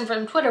service person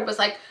from Twitter was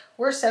like,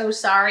 we're so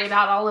sorry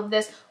about all of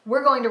this.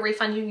 We're going to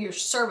refund you your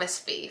service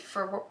fee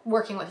for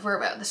working with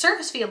Vrbo. The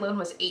service fee alone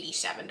was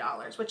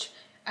 $87, which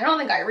I don't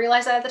think I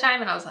realized that at the time.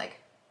 And I was like,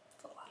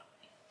 that's a lot of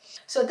money.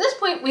 So at this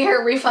point we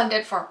are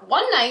refunded for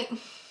 1 night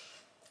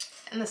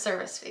and the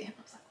service fee. I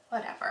was like,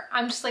 whatever.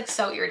 I'm just like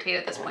so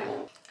irritated at this point.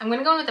 I'm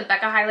gonna go in with the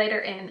Becca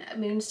highlighter in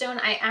Moonstone.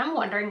 I am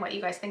wondering what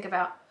you guys think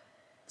about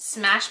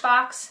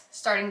Smashbox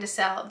starting to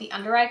sell the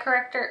under eye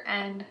corrector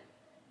and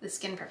the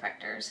skin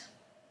perfectors.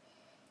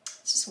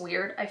 It's just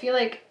weird. I feel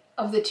like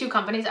of the 2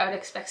 companies, I would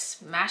expect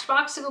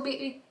Smashbox to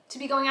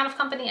be going out of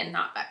company and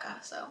not Becca,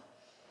 so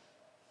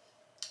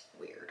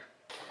weird.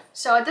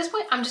 So at this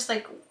point, I'm just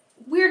like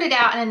weirded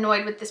out and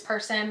annoyed with this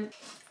person.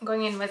 I'm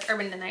going in with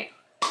Urban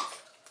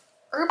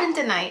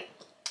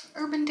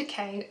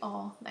Decay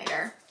All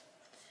Nighter.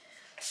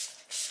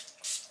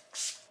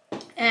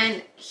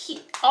 And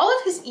all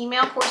of his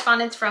email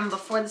correspondence from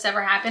before this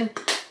ever happened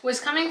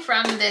was coming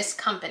from this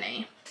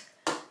company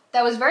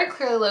that was very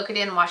clearly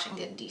located in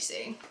Washington,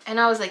 D.C. And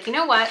I was like, you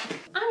know what?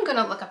 I'm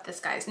gonna look up this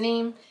guy's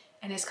name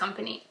and his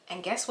company.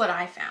 And guess what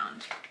I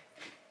found?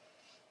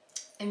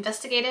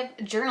 Investigative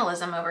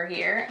journalism over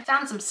here. I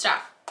found some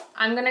stuff.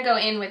 I'm gonna go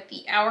in with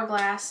the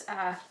Hourglass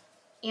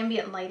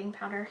Ambient Lighting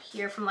Powder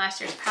here from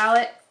last year's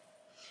palette.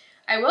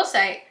 I will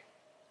say,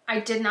 I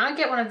did not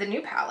get one of the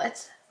new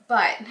palettes,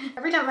 but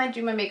every time I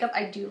do my makeup,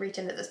 I do reach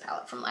into this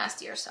palette from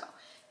last year, so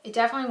it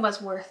definitely was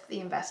worth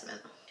the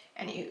investment.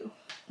 Anywho,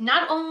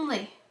 not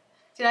only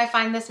did I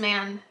find this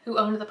man who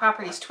owned the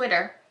property's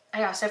Twitter,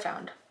 I also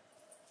found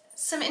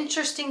some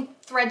interesting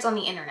threads on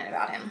the internet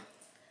about him.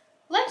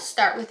 Let's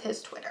start with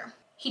his Twitter.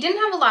 He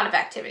didn't have a lot of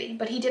activity,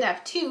 but he did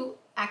have 2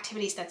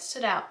 activities that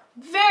stood out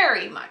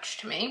very much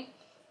to me.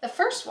 The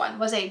first one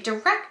was a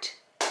direct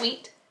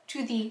tweet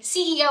to the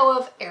CEO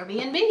of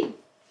Airbnb.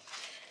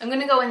 I'm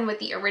gonna go in with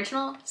the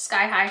original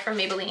Sky High from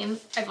Maybelline.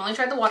 I've only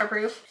tried the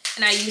waterproof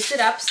and I used it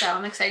up, so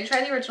I'm excited to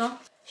try the original.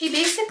 He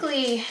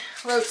basically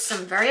wrote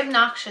some very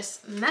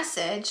obnoxious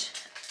message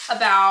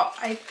about,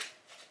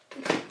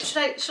 should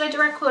I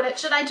direct quote it?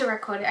 Should I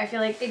direct quote it? I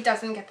feel like it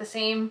doesn't get the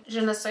same je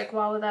ne sais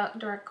quoi without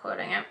direct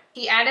quoting it.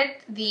 He added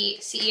the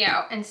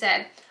CEO and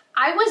said,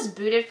 I was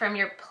booted from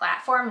your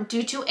platform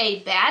due to a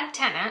bad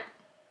tenant.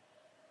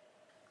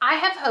 I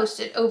have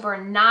hosted over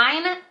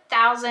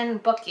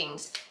 9,000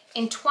 bookings.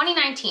 In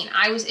 2019,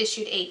 I was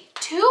issued a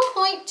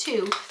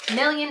 $2.2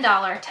 million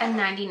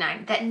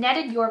 1099 that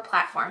netted your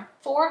platform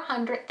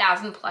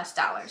 $400,000 plus.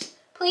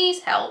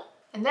 Please help.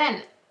 And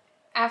then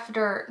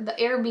after the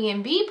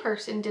Airbnb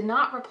person did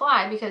not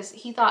reply because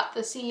he thought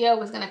the CEO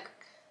was going to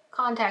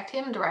contact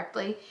him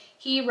directly,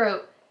 he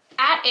wrote,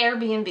 at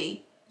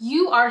Airbnb,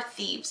 you are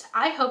thieves.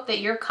 I hope that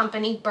your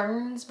company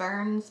burns,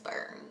 burns,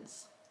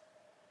 burns.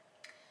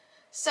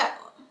 So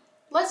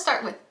let's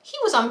start with, he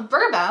was on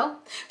vrbo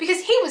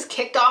because he was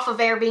kicked off of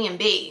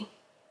Airbnb.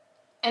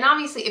 And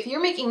obviously, if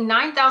you're making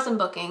 9,000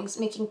 bookings,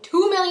 making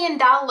 $2 million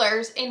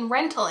in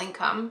rental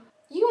income,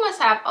 you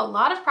must have a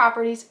lot of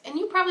properties and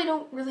you probably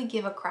don't really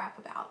give a crap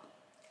about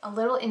a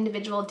little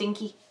individual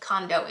dinky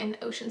condo in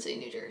Ocean City,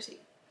 New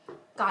Jersey.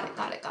 Got it,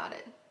 got it, got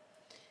it.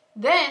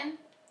 Then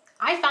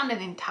I found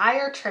an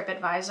entire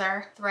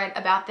TripAdvisor thread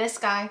about this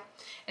guy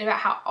and about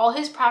how all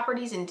his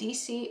properties in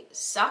DC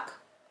suck.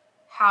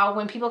 How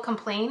when people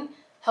complain,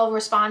 he'll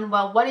respond,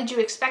 well, what did you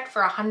expect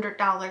for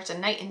 $100 a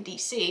night in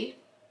DC?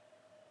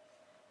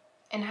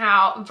 And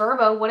how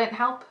vrbo wouldn't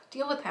help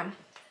deal with him.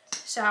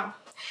 So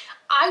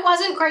I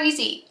wasn't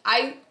crazy.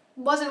 I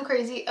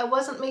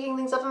wasn't making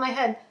things up in my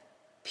head.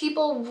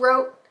 People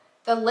wrote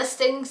the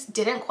listings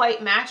didn't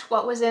quite match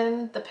what was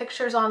in the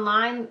pictures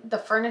online. The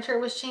furniture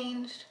was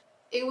changed.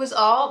 It was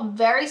all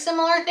very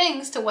similar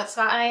things to what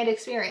Scott and I had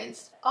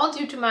experienced. All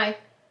due to my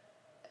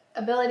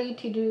ability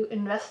to do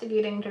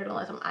investigating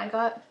journalism. I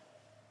got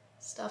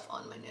stuff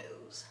on my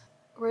nose.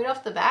 Right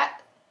off the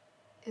bat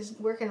is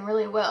working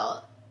really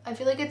well. I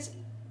feel like it's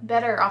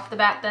better off the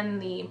bat than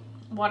the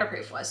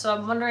waterproof was. So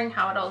I'm wondering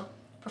how it'll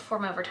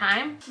perform over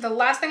time. The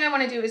last thing I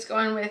want to do is go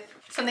in with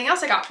something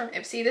else I got from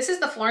Ipsy. This is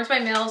the Florence by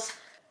Mills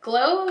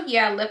Glow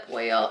Yeah Lip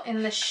Oil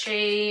in the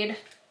shade, does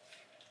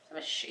it have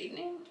a shade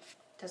name?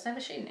 It doesn't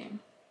have a shade name.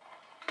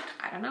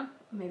 I don't know.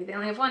 Maybe they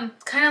only have one.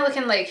 It's kind of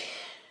looking like,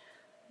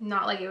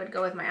 not like it would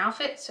go with my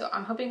outfit. So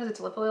I'm hoping because it's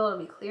lip oil, it'll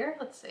be clear.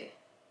 Let's see.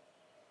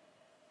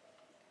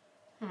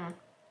 I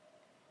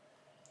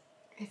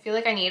feel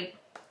like I need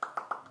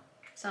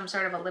some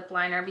sort of a lip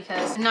liner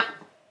because I'm not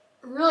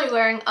really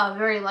wearing a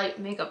very light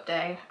makeup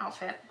day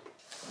outfit.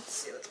 Let's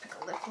see, let's pick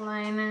a lip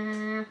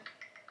liner.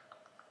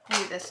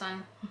 Maybe this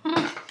one.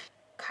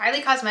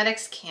 Kylie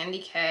Cosmetics Candy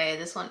K.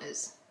 This one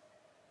is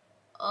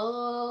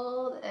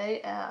old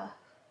AF.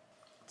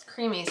 It's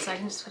creamy, so I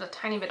can just put a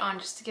tiny bit on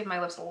just to give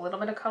my lips a little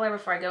bit of color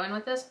before I go in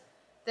with this.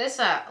 This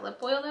lip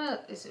oil though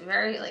is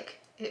very, like,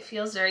 it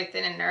feels very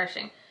thin and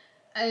nourishing.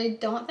 I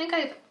don't think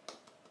I've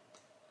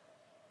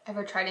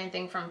ever tried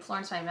anything from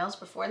Florence by Mills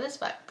before this,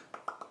 but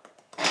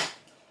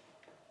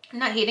I'm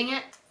not hating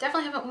it.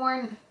 Definitely haven't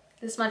worn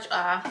this much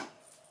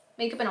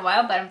makeup in a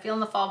while, but I'm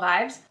feeling the fall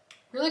vibes.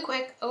 Really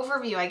quick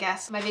overview, I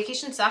guess. My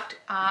vacation sucked.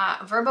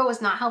 vrbo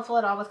was not helpful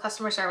at all with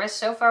customer service.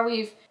 So far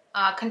we've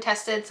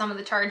contested some of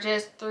the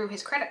charges through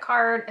his credit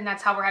card, and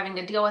that's how we're having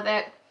to deal with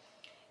it.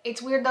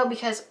 It's weird though,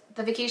 because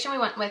the vacation we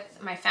went with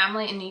my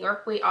family in New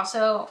York, we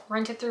also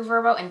rented through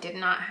vrbo and did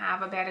not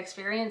have a bad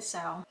experience.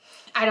 So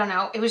I don't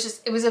know. It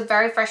was a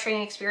very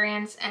frustrating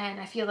experience, and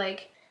I feel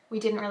like we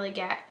didn't really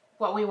get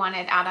what we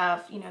wanted out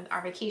of, you know,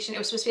 our vacation. It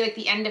was supposed to be like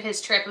the end of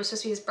his trip. It was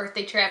supposed to be his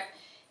birthday trip.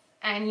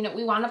 And, you know,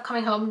 we wound up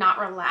coming home not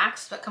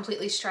relaxed, but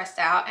completely stressed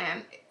out.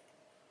 And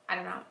I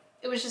don't know.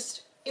 It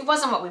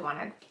wasn't what we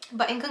wanted.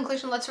 But in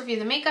conclusion, let's review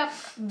the makeup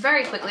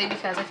very quickly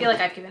because I feel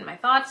like I've given my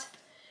thoughts.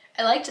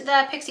 I liked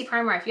the Pixie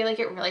Primer. I feel like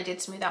it really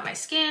did smooth out my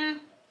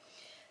skin.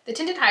 The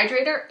Tinted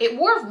Hydrator, it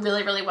wore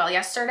really, really well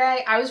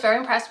yesterday. I was very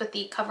impressed with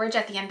the coverage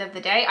at the end of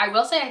the day. I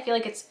will say I feel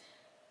like it's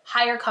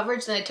higher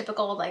coverage than a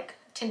typical like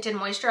tinted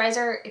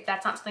moisturizer if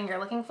that's not something you're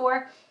looking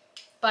for.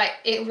 But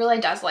it really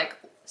does like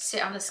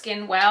sit on the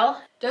skin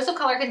well. Dose of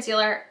Color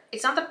Concealer,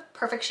 it's not the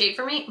perfect shade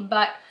for me,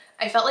 but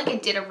I felt like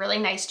it did a really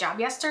nice job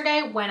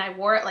yesterday when I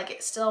wore it. Like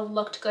it still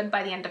looked good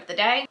by the end of the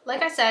day.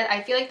 Like I said,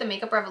 I feel like the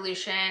Makeup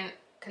Revolution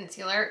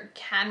concealer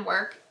can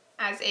work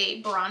as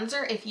a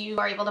bronzer if you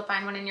are able to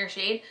find one in your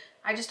shade.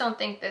 I just don't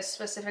think this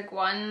specific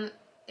one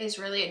is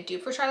really a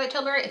dupe for Charlotte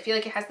Tilbury. I feel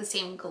like it has the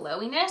same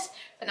glowiness,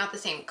 but not the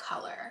same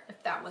color,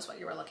 if that was what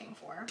you were looking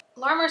for.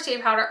 Laura Mercier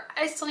powder,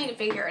 I still need to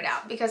figure it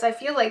out because I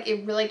feel like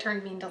it really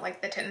turned me into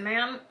like the Tin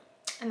Man,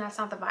 and that's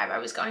not the vibe I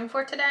was going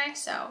for today,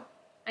 so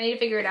I I need to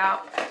figure it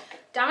out.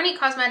 Dominique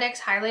Cosmetics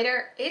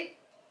highlighter, it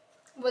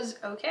was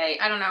okay.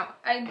 I don't know.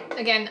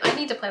 I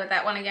need to play with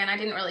that one again. I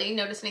didn't really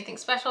notice anything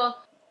special.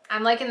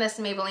 I'm liking this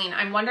Maybelline.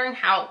 I'm wondering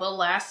how it will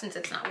last since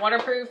it's not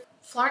waterproof.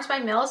 Florence by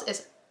Mills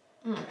is,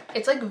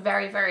 it's like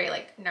very, very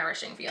like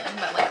nourishing feeling,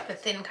 but like the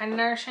thin kind of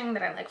nourishing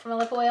that I like from a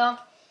lip oil.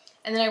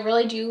 And then I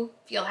really do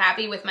feel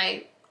happy with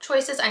my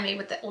choices I made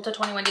with the Ulta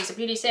 21 Days of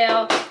Beauty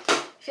sale.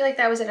 I feel like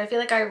that was it. I feel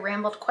like I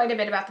rambled quite a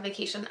bit about the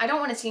vacation. I don't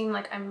want to seem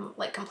like I'm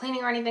like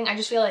complaining or anything. I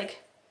just feel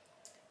like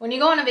when you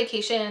go on a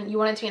vacation, you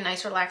want it to be a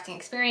nice, relaxing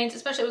experience,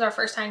 especially it was our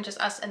first time, just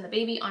us and the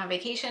baby on a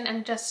vacation, and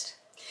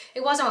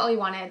it wasn't what we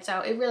wanted. So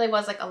it really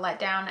was like a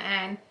letdown,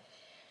 and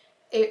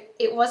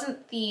it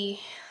wasn't the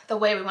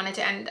way we wanted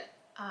to end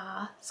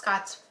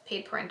Scott's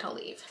paid parental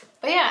leave.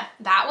 But yeah,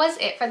 that was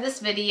it for this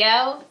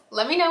video.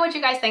 Let me know what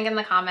you guys think in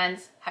the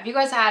comments. Have you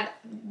guys had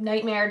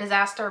nightmare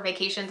disaster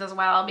vacations as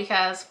well?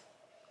 Because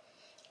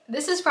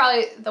this is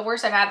probably the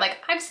worst I've had. Like,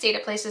 I've stayed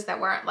at places that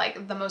weren't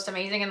like the most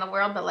amazing in the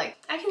world, but like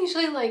I can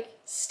usually like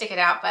stick it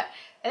out. But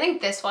I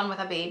think this one with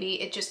a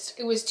baby,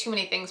 it was too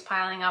many things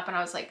piling up, and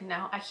I was like,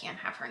 no, I can't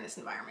have her in this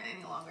environment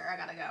any longer. I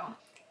gotta go.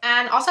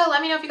 And also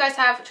let me know if you guys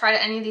have tried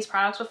any of these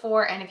products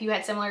before, and if you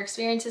had similar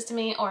experiences to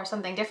me or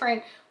something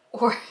different,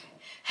 or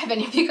have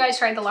any of you guys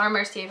tried the La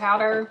Mercier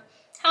powder?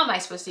 How am I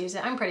supposed to use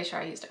it? I'm pretty sure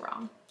I used it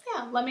wrong.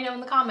 Yeah, let me know in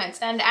the comments.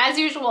 And as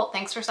usual,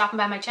 thanks for stopping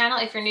by my channel.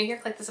 If you're new here,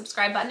 click the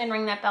subscribe button and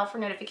ring that bell for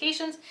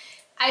notifications.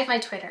 I have my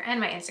Twitter and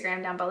my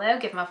Instagram down below.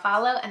 Give them a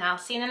follow, and I'll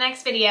see you in the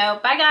next video.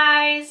 Bye,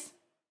 guys!